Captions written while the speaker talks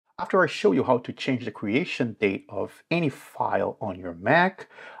After I show you how to change the creation date of any file on your Mac,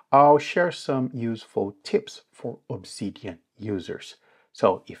 I'll share some useful tips for Obsidian users.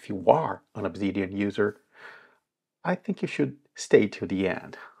 So if you are an Obsidian user, I think you should stay to the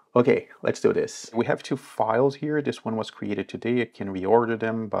end. Okay, let's do this. We have two files here. This one was created today. I can reorder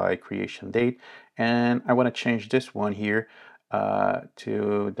them by creation date. And I want to change this one here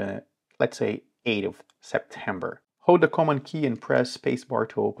to the, let's say, 8th of September. Hold the Command key and press spacebar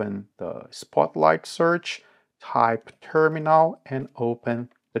to open the Spotlight search. Type terminal and open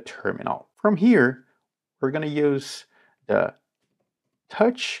the terminal. From here, we're going to use the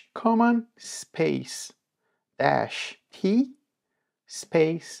touch command space -t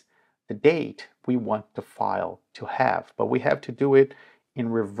space the date we want the file to have. But we have to do it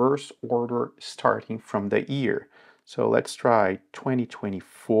in reverse order starting from the year. So let's try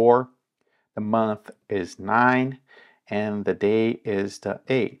 2024. The month is 9 and the day is the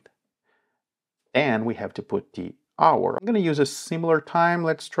 8th. And we have to put the hour. I'm going to use a similar time.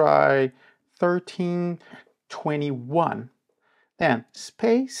 Let's try 13:21. Then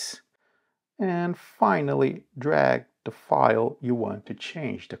space, and finally drag the file you want to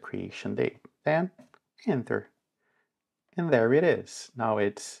change the creation date. Then enter. And there it is. Now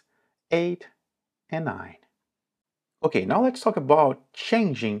it's 8 and 9. Okay, now let's talk about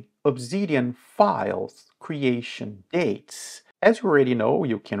changing Obsidian files creation dates. As you already know,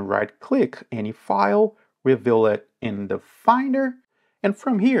 you can right-click any file, reveal it in the Finder, and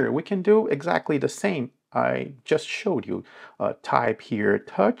from here we can do exactly the same I just showed you. Type here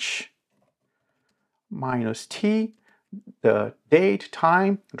touch -t, the date,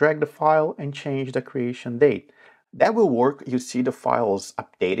 time, drag the file and change the creation date. That will work. You see the files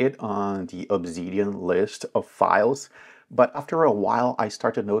updated on the Obsidian list of files, but after a while I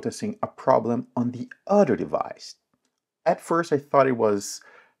started noticing a problem on the other device. At first I thought it was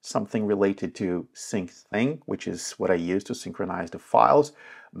something related to Syncthing, which is what I use to synchronize the files.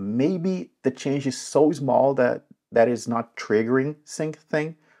 Maybe the change is so small that is not triggering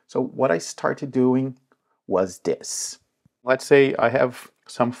Syncthing. So what I started doing was this. Let's say I have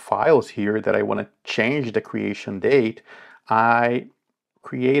some files here that I want to change the creation date. I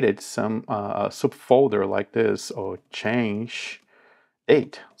created some subfolder like this, or change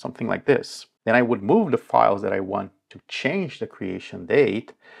date, something like this. Then I would move the files that I want to change the creation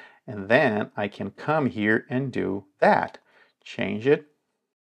date, and then I can come here and do that. Change it.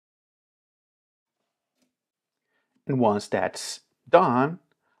 And once that's done,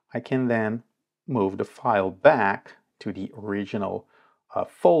 I can then move the file back to the original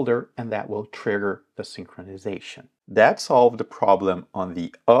folder, and that will trigger the synchronization. That solved the problem on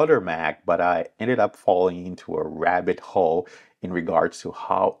the other Mac, but I ended up falling into a rabbit hole in regards to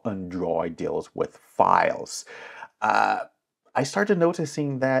how Android deals with files. I started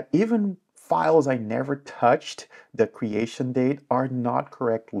noticing that even files I never touched, the creation date, are not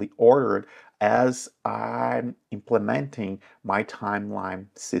correctly ordered as I'm implementing my timeline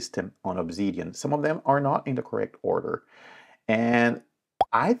system on Obsidian. Some of them are not in the correct order. And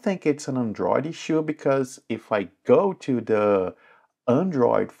I think it's an Android issue because if I go to the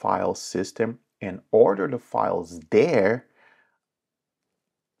Android file system and order the files there,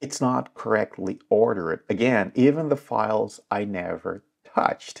 it's not correctly ordered. Again, even the files I never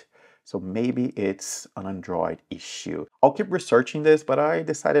touched. So maybe it's an Android issue. I'll keep researching this, but I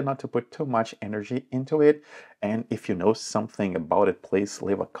decided not to put too much energy into it. And if you know something about it, please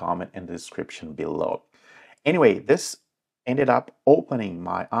leave a comment in the description below. Anyway, this ended up opening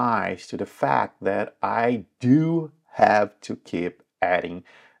my eyes to the fact that I do have to keep adding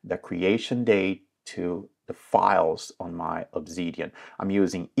the creation date to the files on my Obsidian. I'm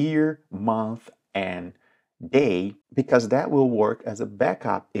using year, month, and day because that will work as a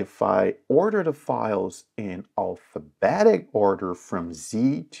backup. If I order the files in alphabetic order from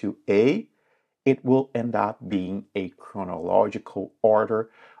Z to A, it will end up being a chronological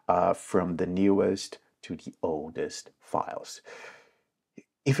order from the newest to the oldest files.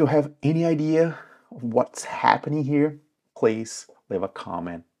 If you have any idea of what's happening here, please leave a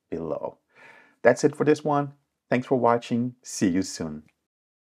comment below. That's it for this one. Thanks for watching. See you soon.